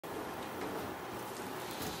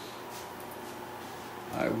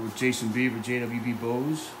With Jason Beaver, JWB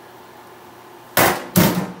Bows.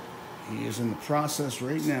 He is in the process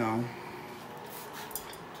right now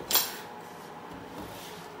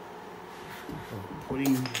of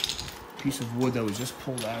putting a piece of wood that was just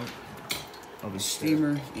pulled out of a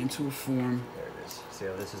steamer into a form. There it is. See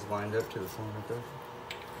how this is lined up to the form right there?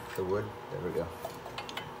 The wood. There we go.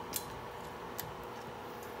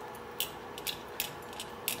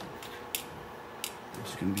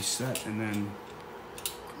 It's going to be set and then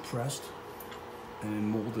compressed and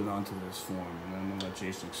then molded onto this form. And then I'm going to let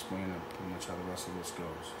Jason explain pretty much how the rest of this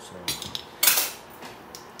goes. So,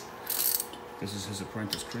 this is his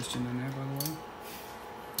apprentice Christian in there, by the way.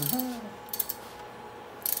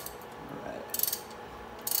 Alright.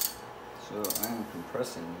 So I am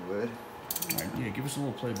compressing wood. Alright, yeah, give us a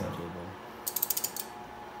little play by play, bro.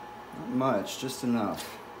 Not much, just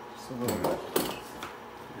enough. Just a little bit.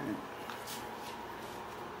 Alright.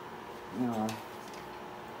 Now,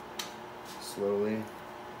 slowly,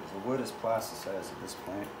 because the wood is plasticized at this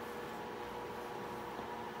point,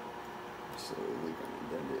 slowly going to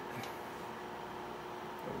bend it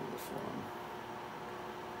over the form.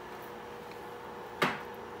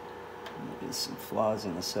 And there is some flaws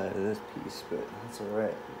in the side of this piece, but that's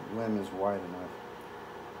alright. The limb is wide enough.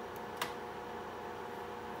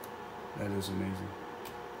 That is amazing.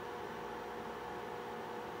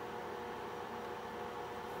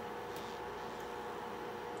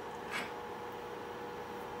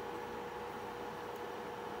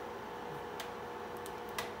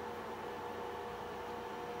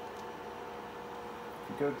 If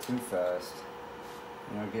you go too fast,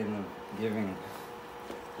 you're not giving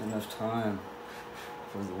enough time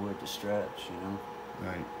for the wood to stretch, you know?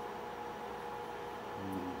 Right.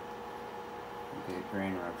 You get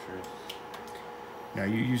grain ruptures. Now,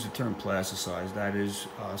 you use the term plasticized. That is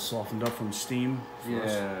softened up from steam?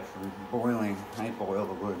 Yeah, from boiling. I boil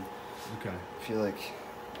the wood. Okay. I feel like...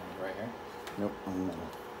 Right here? Nope, on the middle.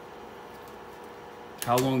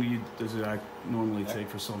 How long does it normally take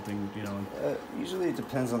for something, you know? Usually it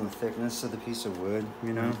depends on the thickness of the piece of wood,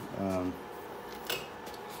 you know?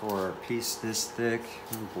 For a piece this thick,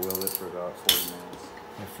 I'll boil it for about 40 minutes.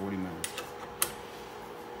 Yeah, 40 minutes.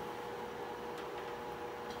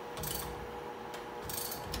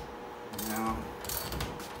 Now,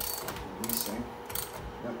 releasing.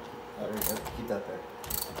 Yep, there you go. Keep that there.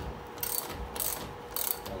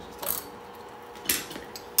 That was just that.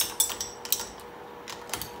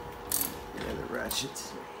 Yeah, the ratchets.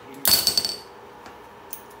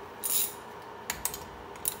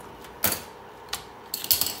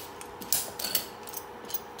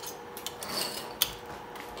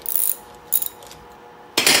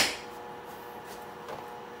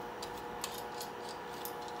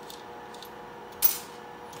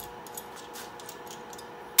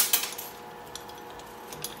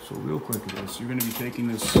 So real quick at this, you're going to be taking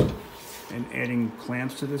this and adding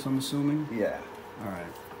clamps to this, I'm assuming? Yeah. All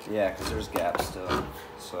right. Yeah, because there's gaps still.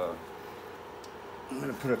 So I'm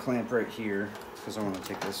going to put a clamp right here because I want to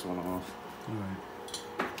take this one off. All right.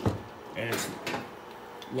 And it's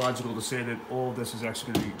logical to say that all of this is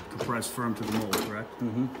actually going to be compressed firm to the mold, correct?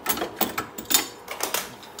 Mm-hmm.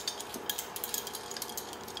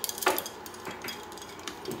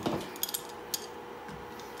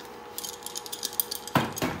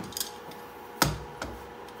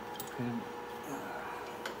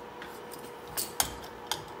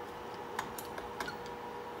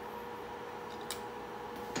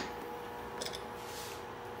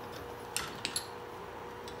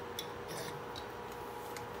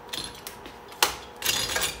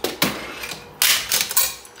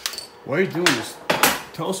 While you're doing this,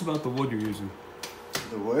 tell us about the wood you're using.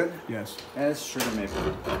 The wood? Yes. It's sugar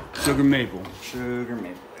maple. Sugar maple. Sugar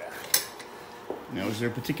maple, yeah. Now, is there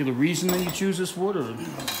a particular reason that you choose this wood, or?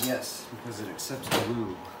 Yes, because it accepts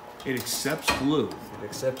glue. It accepts glue. It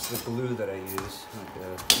accepts the glue that I use, like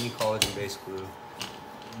any collagen-based glue.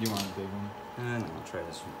 You want a big one? No, I'll try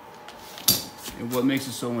this one. And what makes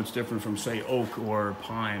it so much different from, say, oak or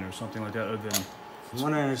pine or something like that, other than? From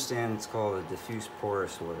what I understand, it's called a diffuse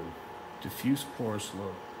porous wood. Diffuse porous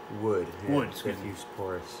wood. Wood. Yeah, Wood, excuse me. diffuse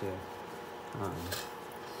porous, yeah.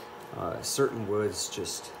 Certain woods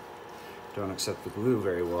just don't accept the glue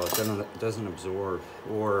very well. It doesn't absorb,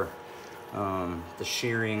 or the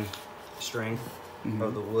shearing strength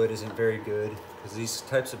of the wood isn't very good, because these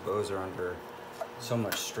types of bows are under so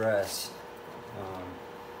much stress.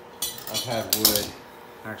 I've had wood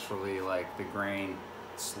actually, like, the grain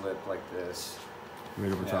slip like this. Right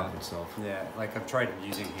over top of itself. Yeah, like I've tried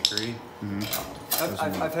using hickory.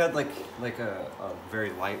 I've had like a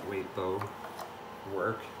very lightweight bow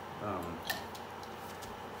work.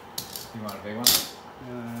 You want a big one?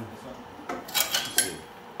 Let's see.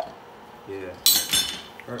 Yeah.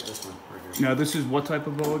 Or this one, right here. Now, this is what type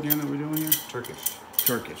of bow again that we're doing here? Turkish.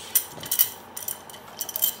 Turkish.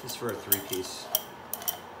 This is for a 3-piece.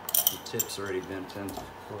 The tip's already bent in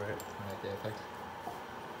for it. Right there, effect.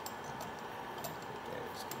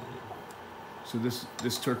 So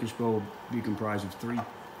this Turkish bow will be comprised of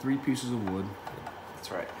three pieces of wood, That's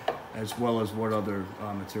right. as well as what other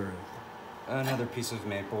material? Another piece of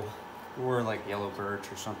maple, or like yellow birch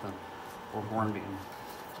or something, or hornbeam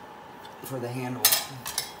for the handle.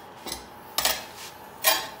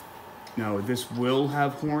 Now, this will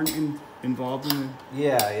have horn involved in it?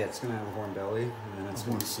 Yeah, it's gonna have a horn belly, and then it's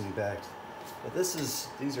Horn. gonna be sitting back. But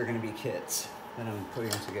these are gonna be kits that I'm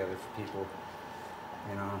putting together for people,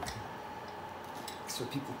 you know, so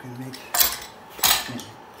people can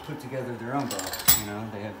put together their own bow. You know,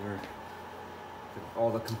 they have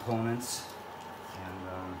all the components,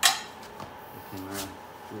 and they can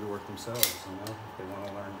do the work themselves. You know, if they want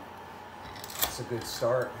to learn. It's a good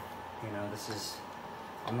start. You know,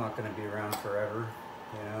 I'm not gonna be around forever.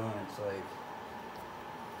 You know, and it's like.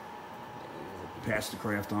 Pass the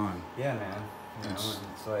craft on. Yeah, man. You know, Yes. and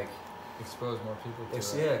it's like Expose more people to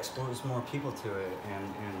it. yeah, expose more people to it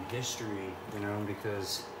and history. You know,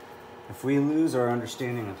 because if we lose our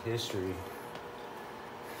understanding of history,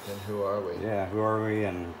 Then who are we? yeah, who are we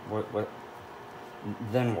and what?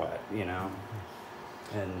 Then what? You know,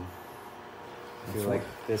 and I feel like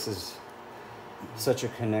this is such a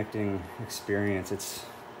connecting experience. It's.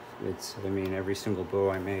 I mean, every single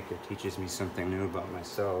bow I make, it teaches me something new about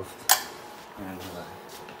myself. And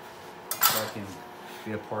if I can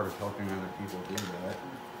be a part of helping other people do that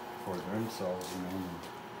for themselves, you know,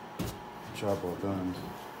 and job well done.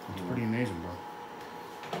 It's pretty amazing,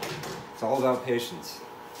 bro. It's all about patience.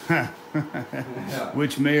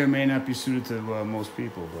 Which may or may not be suited to most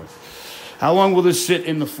people. But how long will this sit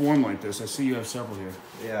in the form like this? I see you have several here.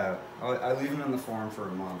 Yeah, I leave them in the form for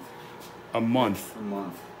a month. A month. A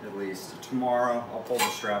month, at least. Tomorrow, I'll pull the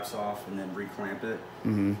straps off and then reclamp it.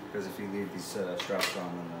 Mm-hmm. Because if you leave these straps on,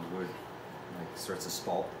 then the wood starts to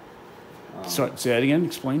spalt. So, say that again.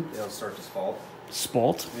 Explain. It'll start to spalt.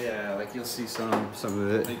 Spalt. Yeah, like you'll see some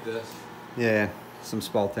of it. Like this. Yeah, some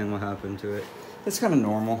spalting will happen to it. It's kind of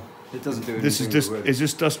normal. It doesn't do anything. Is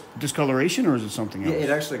this discoloration or is it something else? Yeah, it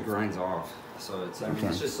actually grinds off. So it's Okay.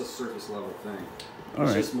 it's just a surface level thing. All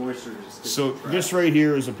It's right. just moisture. So this right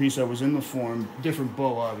here is a piece that was in the form, different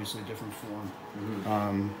bow, obviously, different form.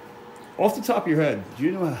 Mm-hmm. Off the top of your head, do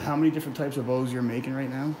you know how many different types of bows you're making right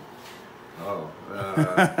now? Oh,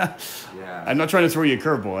 yeah. I'm not trying to throw you a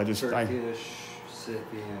curveball. Turkish,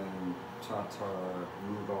 Scythian, Tatar,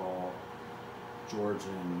 Mughal,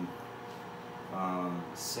 Georgian,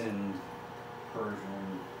 Sind,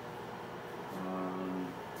 Persian.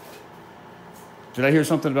 Did I hear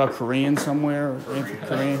something about Korean somewhere?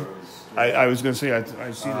 Korean? I was going to say,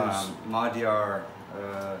 I see this. Magyar,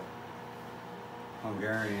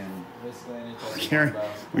 Hungarian. Basically, anything. Hungarian.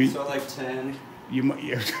 We, So like 10. you, might-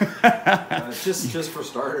 Just for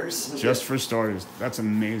starters. just for starters. That's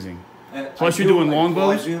amazing. Plus you're doing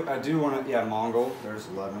longbows? I do want to, yeah, Mongol. There's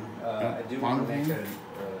 11. I do want to Mongol? make an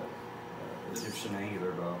Egyptian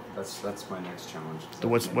angular bow. That's my next challenge.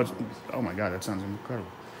 What's? Oh my God, that sounds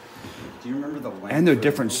incredible. Do you remember the length? And they're of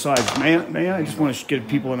different the- sizes. May I just want to give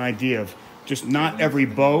people an idea of just not every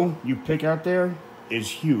bow you pick out there is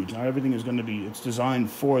huge. Not everything is going to be. It's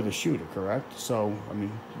designed for the shooter, correct? So I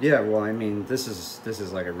mean. Yeah, well, I mean, this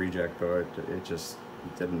is like a reject bow. It just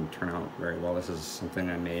didn't turn out very well. This is something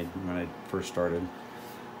I made when I first started,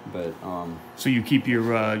 but So you keep your.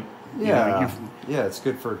 yeah, it's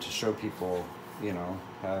good to show people, you know,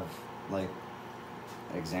 have like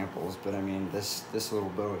examples. But I mean, this little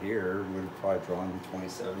bow here would have probably drawn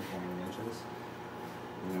 27, 28 inches.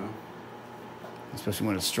 You know. Especially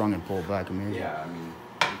when it's strung and pulled back. Amazing. Yeah, I mean,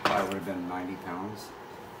 it probably would have been 90 pounds.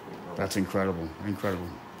 That's incredible. Incredible.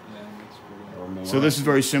 Yeah, that's pretty Or more. So this is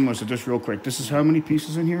very similar. So just real quick, this is how many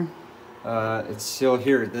pieces in here? It's still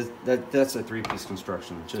here. That's a 3-piece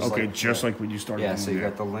construction. Okay, just like when you started. Yeah, doing so you that.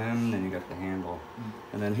 got the limb, then you got the handle,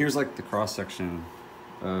 and then here's like the cross section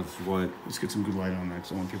of what. Let's get some good light on that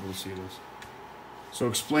because I want people to see this. So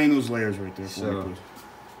explain those layers right there for me, please.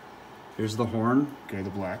 Here's the horn. Okay, the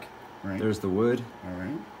black, right? There's the wood. All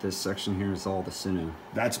right. This section here is all the sinew.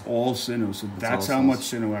 That's all sinew. So that's all how sinew. much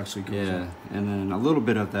sinew actually goes Yeah, on. and then a little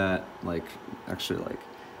bit of that, like actually like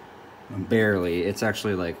barely. It's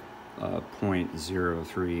actually like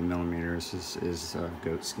 0.03 millimeters is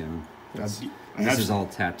goat skin. This is all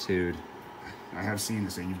tattooed. I have seen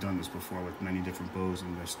this, and you've done this before with many different bows,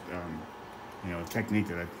 and this, a technique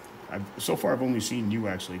that I've so far I've only seen you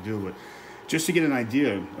actually do. But just to get an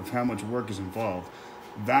idea of how much work is involved,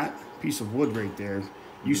 that piece of wood right there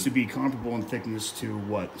used to be comparable in thickness to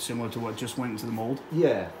what? Similar to what just went into the mold?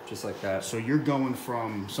 Yeah, just like that. So you're going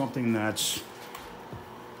from something that's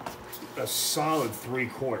a solid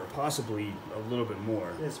 3/4, possibly a little bit more,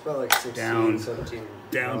 It's about like 16, Down- 17.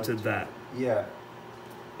 down to that. Yeah.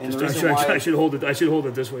 And Just- the reason why, I should hold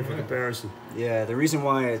it this way for comparison. yeah, the reason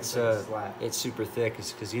why it's Flat. it's super thick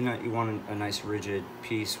is because you want a nice rigid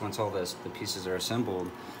piece once all the pieces are assembled.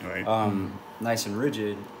 All right. Nice and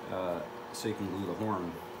rigid, so you can glue the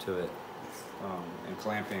horn to it, and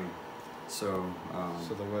clamping. So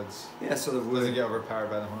So the wood's yeah, so the doesn't wood. get overpowered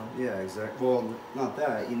by the horn. Yeah, exactly. Well, not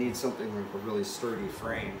that. You need something like a really sturdy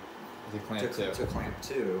frame The clamp too. to clamp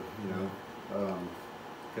to, you know,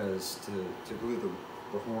 because to glue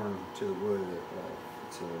the horn to the wood,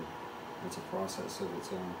 it's a process of its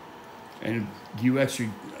own. And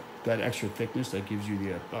that extra thickness that gives you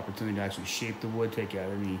the opportunity to actually shape the wood, take out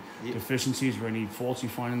any Yeah. deficiencies or any faults you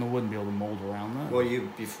find in the wood, and be able to mold around that. Well, you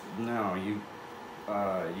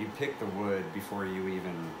pick the wood before you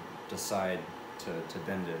even decide to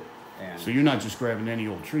bend it, and So you're not just grabbing any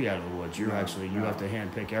old tree out of the woods. You're No, actually you no. have to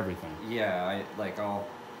hand pick everything. yeah,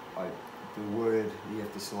 the wood. You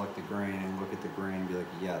have to select the grain and look at the grain and be like,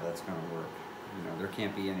 yeah, that's gonna work. You know, there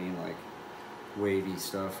can't be any like wavy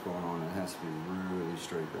stuff going on. It has to be really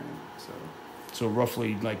straight grain. So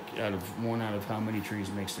roughly, like out of how many trees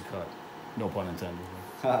makes the cut? No pun intended.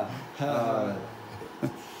 So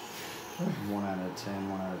 1 out of 10,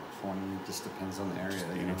 1 out of 20. Just depends on the area. You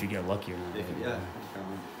And know? if you get lucky or not. If- yeah.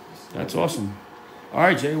 That's awesome. All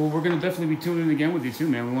right, Jay. Well, we're gonna definitely be tuning in again with you too,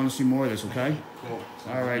 man. We want to see more of this. Okay. Cool.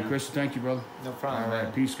 All right, Chris. Thank you, brother. No problem, All right.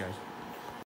 man. Peace, guys.